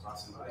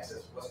somebody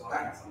says, what's going to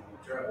happen? I'm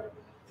in trouble.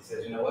 He says,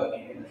 you know what?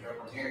 You get in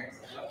trouble here.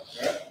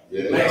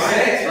 Yeah. Makes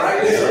sense,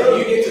 right?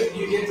 Yeah.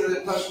 You get to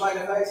punch somebody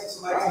in the face and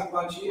somebody's gonna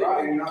punch you,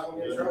 and you're not gonna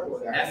get in trouble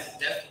with that. That's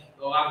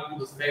a lot of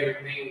people's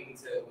favorite thing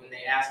to when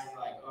they ask me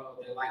like, oh,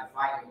 they like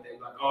fighting, they're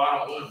like, oh, I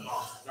don't want to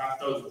box. I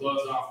throw the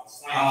gloves off and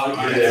slam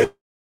somebody. Yeah.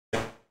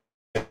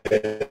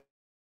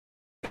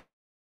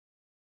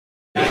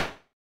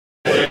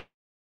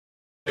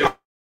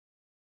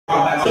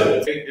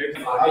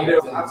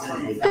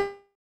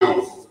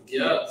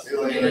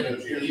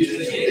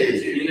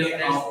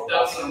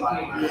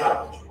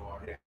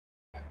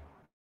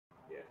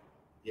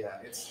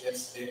 Yeah, it's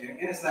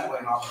that way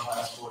in all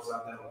the sports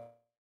out there, like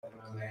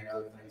MMA and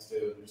other things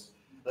too.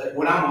 But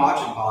when I'm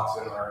watching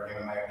boxing or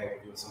MMA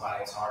pay-per-view with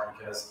somebody, it's hard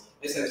because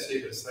they say the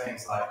stupidest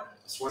things like, I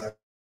swear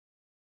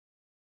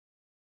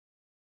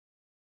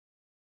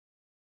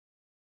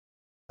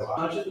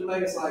punches to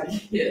make it's like,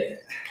 Yeah.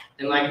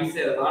 And like you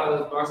said, a lot of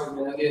those boxers,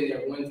 when they get in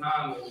there one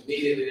time, and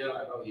immediately they're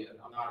like, oh yeah,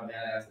 I'm not a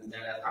badass,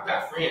 I've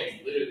got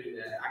friends, literally,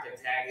 that I can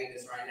tag in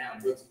this right now.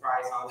 Brooks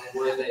Price, all them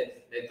boys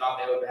that they thought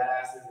they were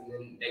badasses, and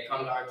then they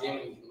come to our gym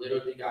and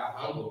literally got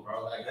humbled,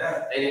 bro. Like,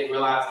 they didn't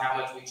realize how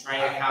much we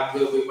trained, how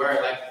good we were.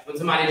 Like, when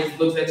somebody just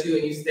looks at you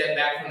and you step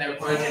back from their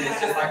punch, and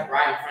it's just like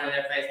right in front of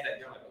their face, that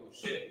you're like, oh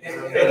shit.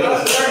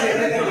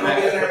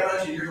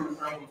 you're gonna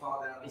throw and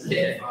fall down.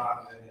 Yeah. It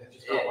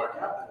just don't work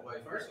out that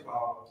way. First of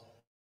all,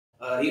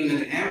 even in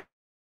the amateurs,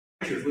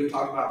 we've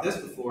talked about this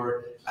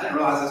before. I didn't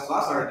realize this until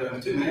I started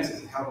doing 2 minutes.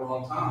 It's a hell of a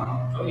long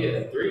time. Oh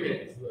yeah, 3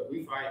 minutes. But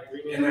we fight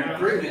 3 minutes. And then rounds.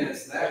 3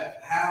 minutes.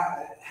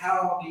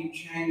 How do you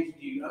change?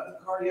 Do you up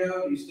the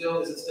cardio? Is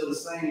it still the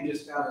same? You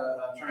just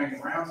gotta train the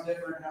rounds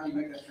different. How do you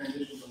make that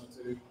transition from the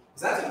two?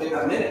 Because that's a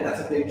minute.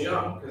 That's a big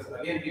jump. Because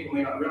again, people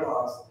may not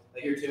realize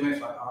they hear 2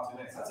 minutes, like 2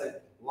 minutes. That's a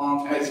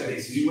long time. So they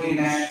swing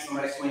at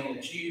somebody swinging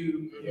at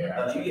you.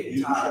 Yeah. You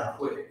get tired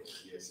quick.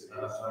 Yes, it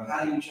is.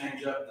 How do you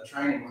change up the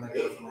training when they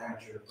go from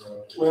amateur to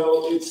pro?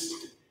 Well, it's,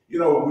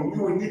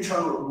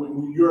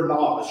 when you're a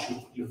novice,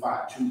 you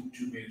fight two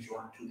minutes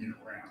or 2 minute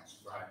rounds.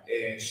 Right.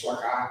 And it's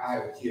like I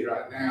have a kid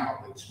right now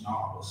that's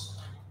novice,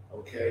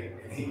 okay?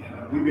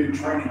 And we've been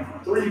training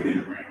for 3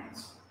 minute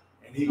rounds.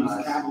 And he was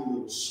Nice. kind of a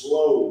little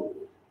slow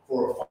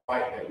for a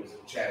fight that was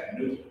in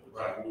Chattanooga.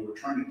 Right. We were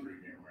training 3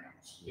 minute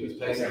rounds. He was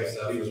pacing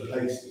himself. He was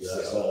pacing Yeah,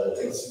 himself.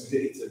 It's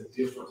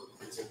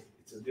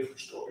a different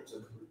story. It's a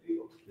different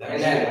deal.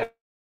 And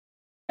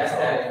that's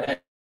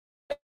that.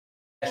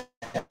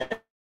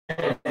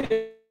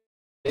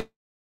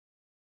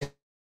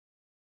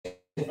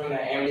 From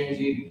that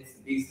energy,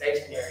 be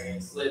stationary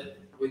and slip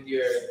with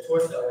your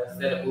torso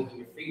instead of moving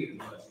your feet as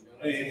much. You know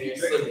what I'm saying? You're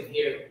slipping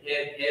here,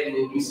 head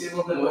moving. You see a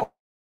little bit more.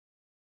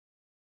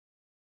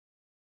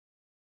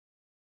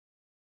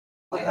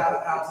 Like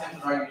how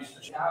tempted are you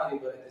to Reality,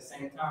 but at the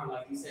same time,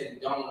 like you said, you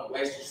don't want to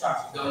waste your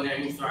shots. You go in there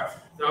and you start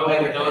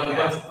throwing and throwing a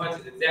bunch of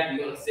punches. Exactly,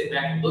 you want to sit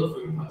back and look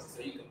for your punches so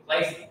you can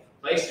place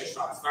your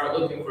shots. Start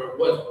looking for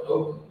what's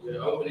open, the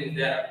openings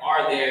that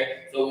are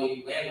there. So when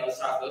you land those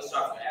shots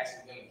are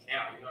actually going to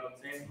count. You know what I'm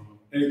saying?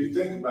 And if you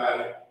think about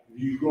it, if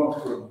you go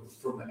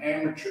from the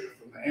amateur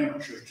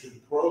to the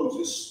pros,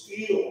 it's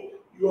still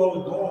you're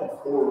only going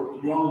for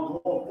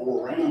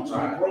 4 rounds.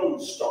 Right. The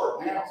pros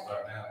start now.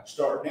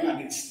 start now?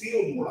 It's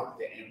still more like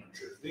the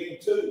amateurs then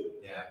too.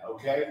 Yeah.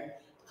 Okay,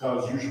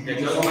 because It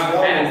goes by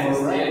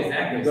fast. Yeah,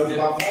 exactly. It goes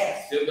by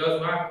fast. Still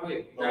goes by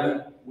quick. You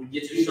gotta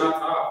get your shots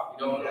off. You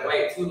don't want to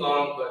wait too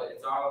long, but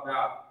it's all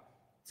about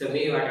to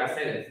me, like I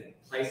said,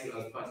 it's placing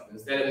those punches.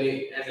 Instead of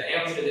me, as an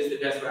amateur, this is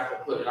the best way I can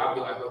put it. I'll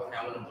be like, okay,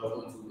 I want to throw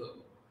 1, 2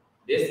 hook.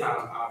 This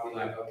time, I'll be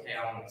like, okay,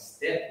 I want to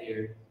step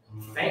here,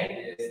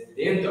 feint this,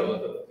 then throw a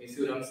hook. You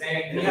see what I'm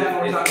saying? And you have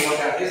more time to work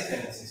out his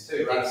tendencies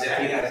too, right?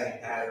 Exactly. If he has any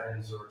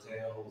patterns or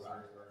tails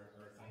or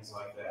things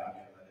like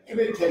that. And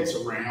it takes a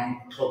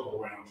couple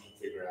of rounds to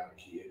figure out a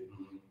kid,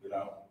 you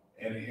know,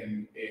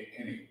 and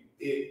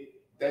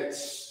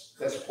that's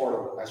part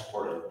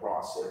of the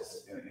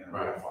process in a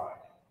real fight.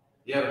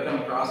 You ever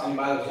come across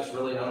anybody that's just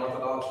really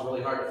unorthodox,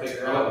 really hard to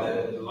figure out?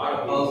 A lot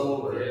of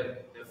puzzle or yeah.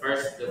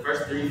 The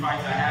first 3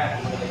 fights I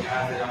had, one of the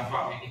guys that I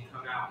fought made me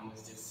come out and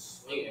was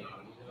just swinging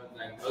on me. You know,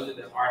 like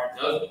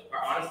those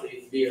are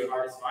honestly the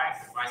hardest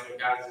fights. The fights where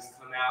guys just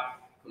come out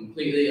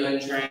completely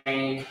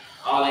untrained,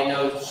 all they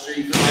know is the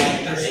street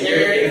fight. And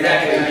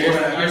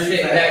you're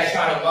sitting back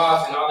trying to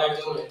box, and all they're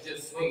doing is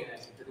just swinging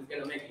at you. Because it's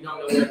gonna make you don't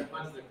know where the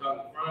punches are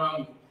coming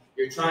from.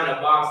 You're trying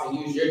to box and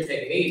use your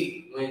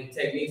technique when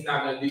technique's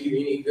not gonna do you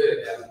any good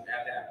at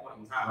that point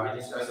in time. Right,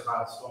 just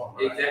about the storm,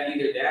 right? Exactly,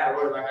 either that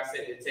or like I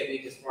said, the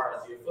technique as far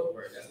as your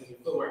footwork. That's when your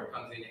footwork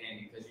comes in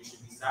handy because you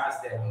should be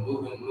sidestepping,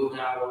 moving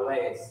out of the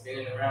way,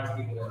 spinning around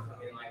people that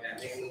come in like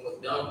that, making them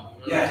look dumb.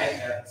 You know what I'm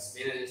saying?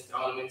 Spinning and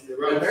throwing them into the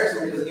rope.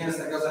 Embarrassment because again,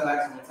 that goes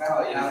back to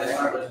mentality. Now they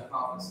start losing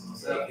confidence in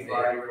themselves. You've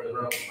already really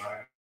broken,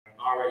 right?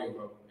 Already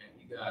broken, man.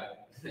 You got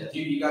it.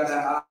 You got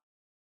that eye.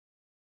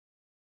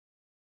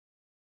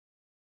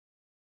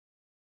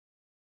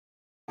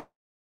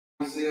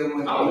 You see them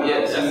with Oh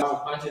yeah, that's how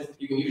punches.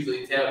 You can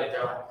usually tell that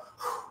they're like,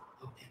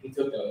 he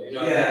took those. You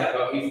know, Yeah.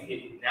 Like,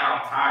 oh, now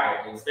I'm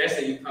tired. And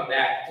especially you come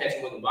back, catch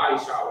them with a body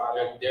shot while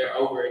they're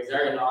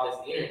overexerting all this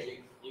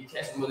energy. You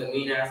catch them with a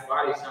mean ass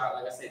body shot.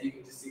 Like I said, you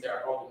can just see their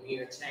whole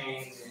demeanor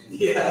change. And,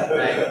 Yeah.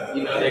 like,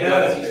 you know, they It go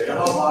does. The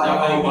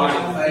whole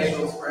body,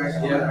 facial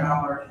expression, no Yeah. matter how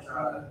hard you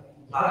try to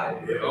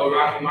hide it. Oh,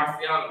 Rocky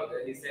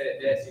Marciano, he said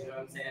it best, you know what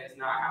I'm saying? It's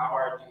not how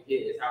hard you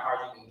hit, it's how hard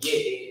you can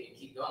get hit and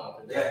keep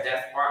going. Because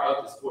that's part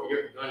of the sport.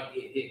 You're gonna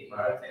get hit. You know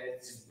what I'm saying?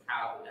 It's just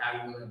how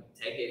you gonna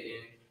take it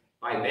and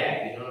fight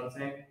back. You know what I'm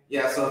saying?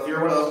 Yeah, so if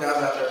you're one of those guys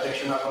out there that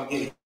you're not gonna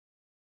get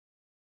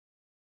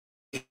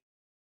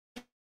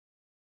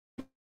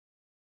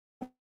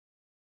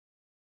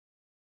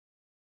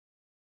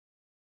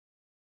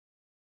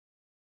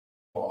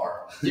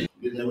far.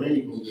 Get that ring,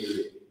 you gonna get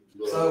it.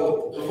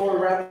 So before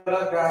we wrap it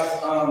up, guys,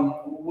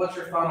 what's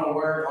your final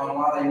word on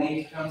why they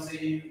need to come see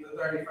you the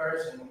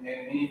 31st, and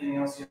anything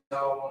else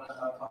y'all want to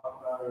talk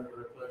about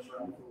or push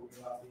around before we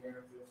get off the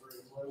air? Feel free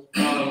to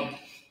close.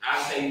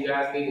 I say you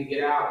guys need to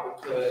get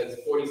out because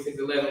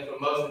 4611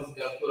 Promotions is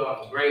gonna put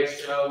on a great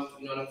show.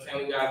 You know what I'm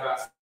saying? We got about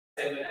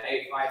 7 to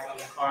 8 fights on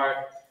the card.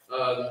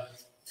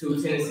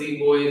 2 Tennessee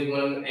boys, one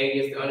of them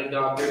against the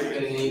underdog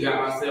Griffin, and then you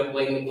got myself,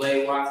 Blake the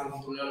Blade Watson.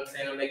 You know what I'm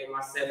saying? I'm making my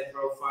 7th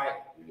pro fight,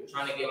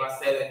 trying to get my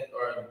 7th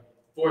or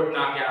 4th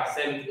knockout,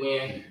 7th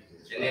win,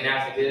 and then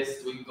after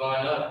this, we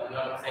going up. You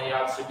know what I'm saying?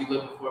 Y'all should be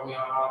looking for me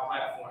on all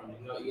platforms.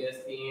 You know,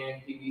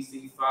 ESPN,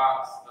 PBC,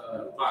 Fox,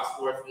 Fox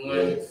Sports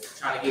 1,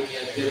 trying to get me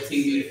a good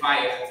TV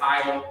fight as a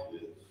title.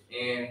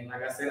 And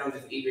like I said, I'm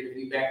just eager to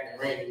be back in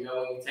the ring. You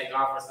know, when you take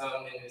off for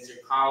something and it's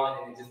your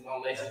calling and it just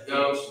won't let you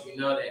go, you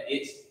know that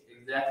itch.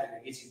 Exactly,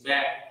 to get you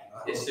back.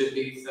 It should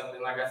be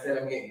something, like I said,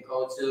 I'm getting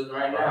cold chills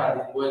right now.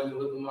 These boys can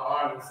look at my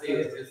arm and see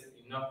it's just,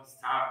 you know, it's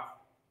time.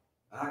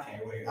 I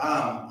can't wait.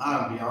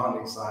 I'm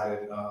beyond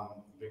excited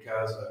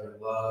because of your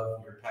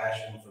love, your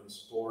passion for the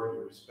sport,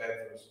 your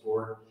respect for the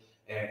sport,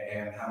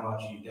 and how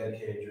much you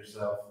dedicated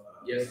yourself.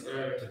 Yes,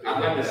 sir. I'd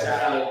like to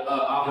shout out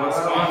all my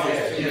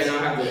sponsors too. I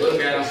don't have to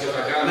look at them because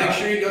I got Make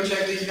sure you go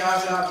check these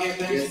guys out, get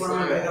things Yes, from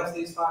them. sir. It helps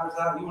these fighters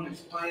out. You want to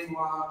explain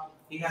why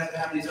he has to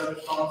have these other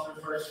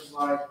sponsors versus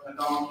like a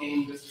Don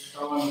King just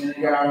throwing them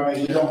in? Yeah, I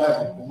mean, we don't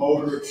have a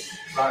promoter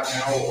right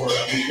now, or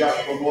we got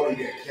a promoter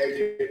yet,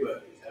 KJ,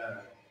 but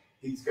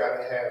he's got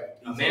to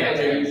have. a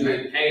manager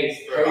usually pays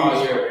for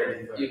all your,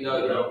 everything. you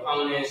know, your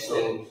opponents So-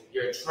 and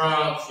your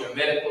trunks, your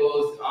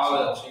medicals,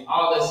 all the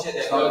shit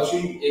that It's not goes.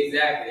 cheap.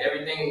 Exactly.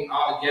 Everything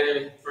all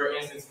together, for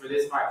instance, for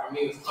this fight for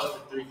me was close to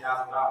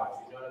 $3,000.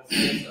 You know what I'm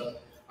saying? So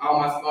all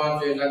my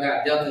sponsors, I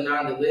got Delta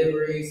 9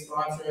 Delivery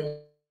sponsoring.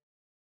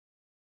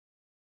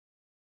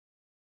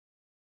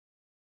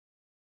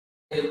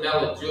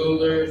 Bella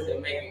Jewelers, they're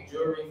making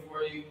jewelry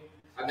for you.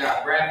 I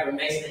got Bradford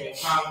Masonry and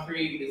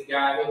Concrete. This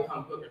guy, he'll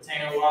come put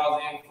retainer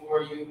walls in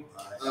for you.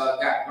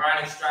 Got Grind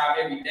and Strive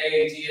every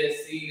day,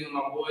 GSC, and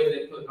my boys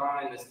they put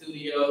on in the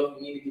studio. If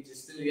you need to get your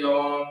studio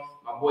on.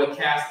 My boy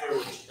Casper,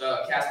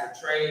 Casper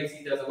Trades,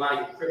 he does a lot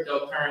of your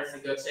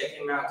cryptocurrency. Go check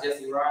him out,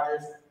 Jesse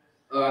Rogers.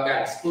 I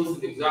got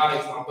Exclusive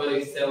Exotics. My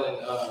buddy's selling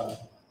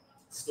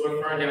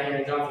storefront down here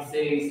in Johnson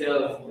City. He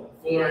sells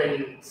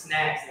foreign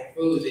snacks and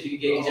foods that you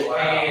get in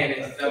Japan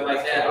and stuff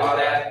like that. All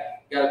that.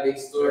 Got a big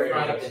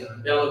storefront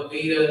in Bella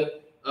Vita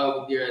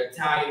with your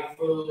Italian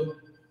food.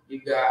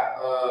 You got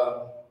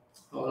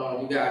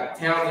you got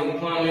Townsend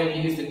Plumbing.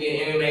 He used to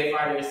be an MMA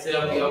fighter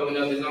himself. He opened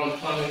up his own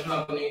plumbing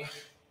company.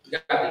 You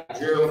got the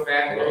Drill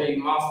Factory,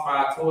 Moss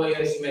by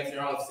Toya. She makes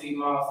her own sea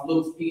moss.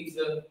 Luke's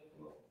Pizza.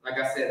 like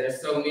I said,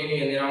 there's so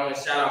many, and then I want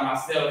to shout out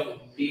myself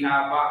with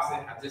Beehive Boxing.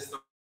 I just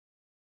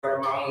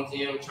started my own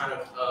gym, trying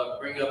to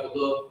bring up a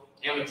little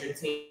amateur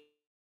team.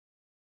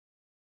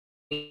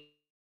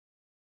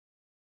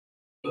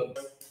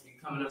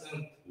 Coming up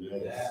soon.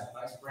 Yeah,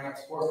 thanks for bringing up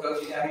sport,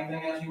 coach. You got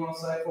anything else you want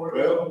to say for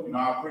it? Well,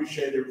 I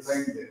appreciate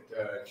everything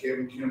that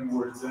Kevin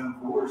Kenmore has done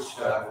for us.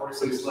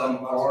 46 Love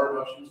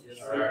Hard. Yes,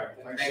 All sir.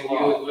 right. Thanks Thank a you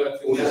lot. as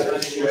well. Yeah.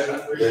 I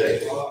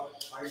appreciate it.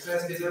 Like I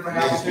said, gives everybody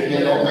an Man, opportunity. you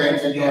know,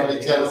 man, you know, they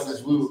tell us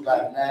since we was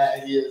like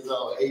 9 years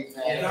old, 8,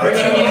 9. Yeah.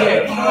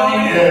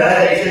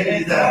 Yeah, hey, check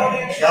this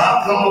out.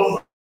 Y'all come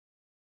over.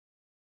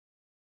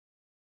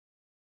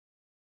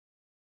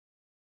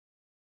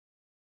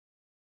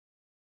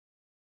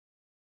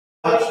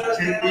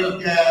 Check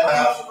these guys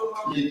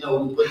out. You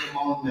know, we put them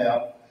on the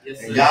map. Yes,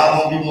 And sir.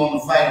 y'all gonna be wanting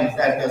to fight them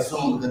back there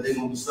soon because they're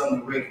gonna be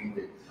something to reckon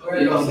with.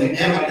 You know,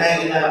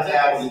 everything in our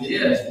power to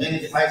get them as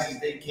many fights as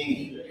they can.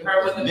 You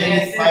heard what the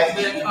Many man fights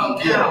said, that you come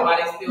can get. down while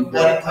they still You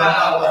better come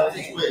out while 45.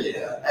 it's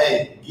with.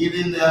 Hey, get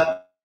in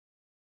there.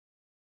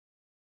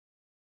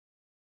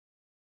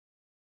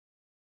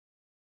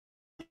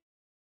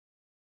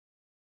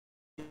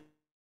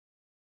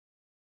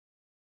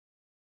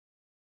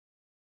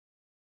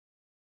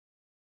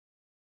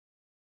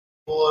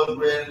 Boys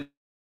ready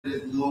to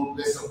go,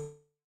 let's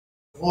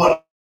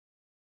support.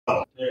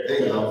 There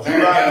you go.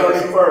 July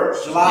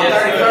 31st. July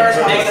Yes,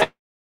 sir. 31st.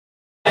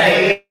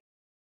 Hey,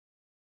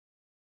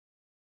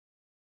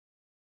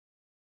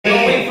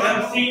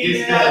 I'm seeing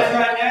these guys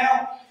right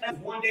now.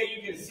 One day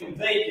you can see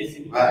Vegas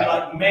and you'll be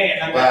like,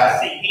 man, I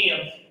got to see him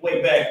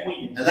way back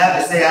when. And I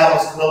can say I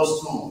was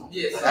close to him.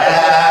 yes.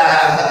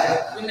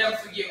 Ah. We never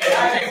forget.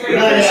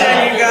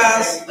 Appreciate you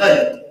guys. Yes,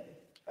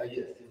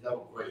 that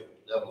was great.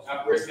 That was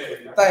I appreciate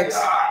it. Thanks.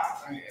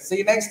 See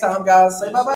you next time, guys. Say bye-bye.